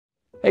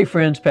Hey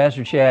friends,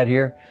 Pastor Chad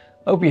here.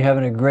 Hope you're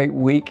having a great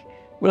week.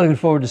 We're looking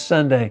forward to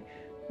Sunday.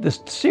 The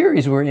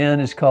series we're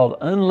in is called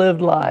Unlived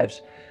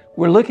Lives.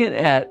 We're looking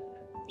at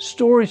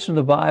stories from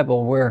the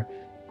Bible where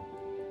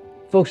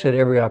folks had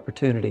every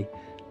opportunity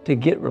to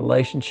get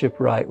relationship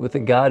right with the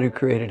God who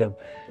created them,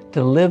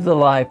 to live the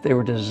life they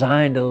were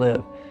designed to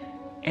live,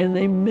 and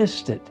they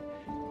missed it,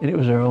 and it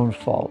was their own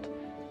fault.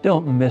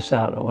 Don't miss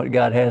out on what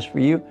God has for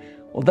you.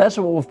 Well, that's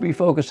what we'll be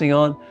focusing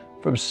on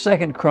from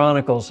Second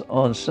Chronicles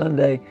on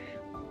Sunday.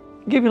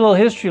 Give you a little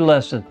history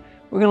lesson.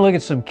 We're going to look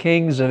at some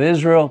kings of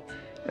Israel,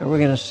 and we're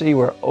going to see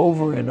where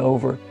over and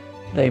over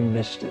they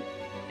missed it.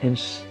 And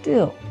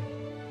still,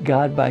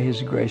 God by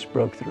His grace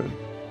broke through.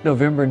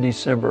 November and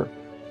December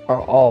are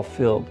all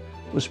filled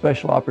with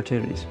special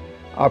opportunities.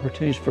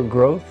 Opportunities for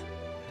growth,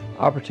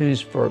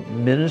 opportunities for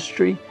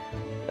ministry,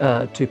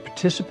 to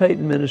participate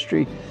in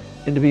ministry,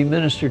 and to be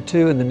ministered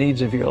to in the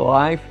needs of your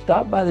life.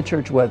 Stop by the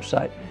church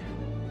website.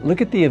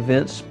 Look at the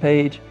events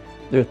page.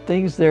 There are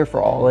things there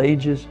for all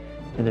ages,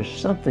 and there's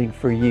something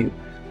for you.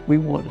 We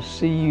want to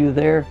see you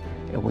there,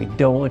 and we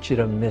don't want you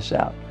to miss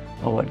out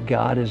on what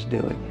God is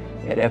doing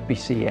at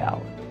FBC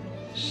Allen.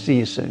 See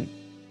you soon.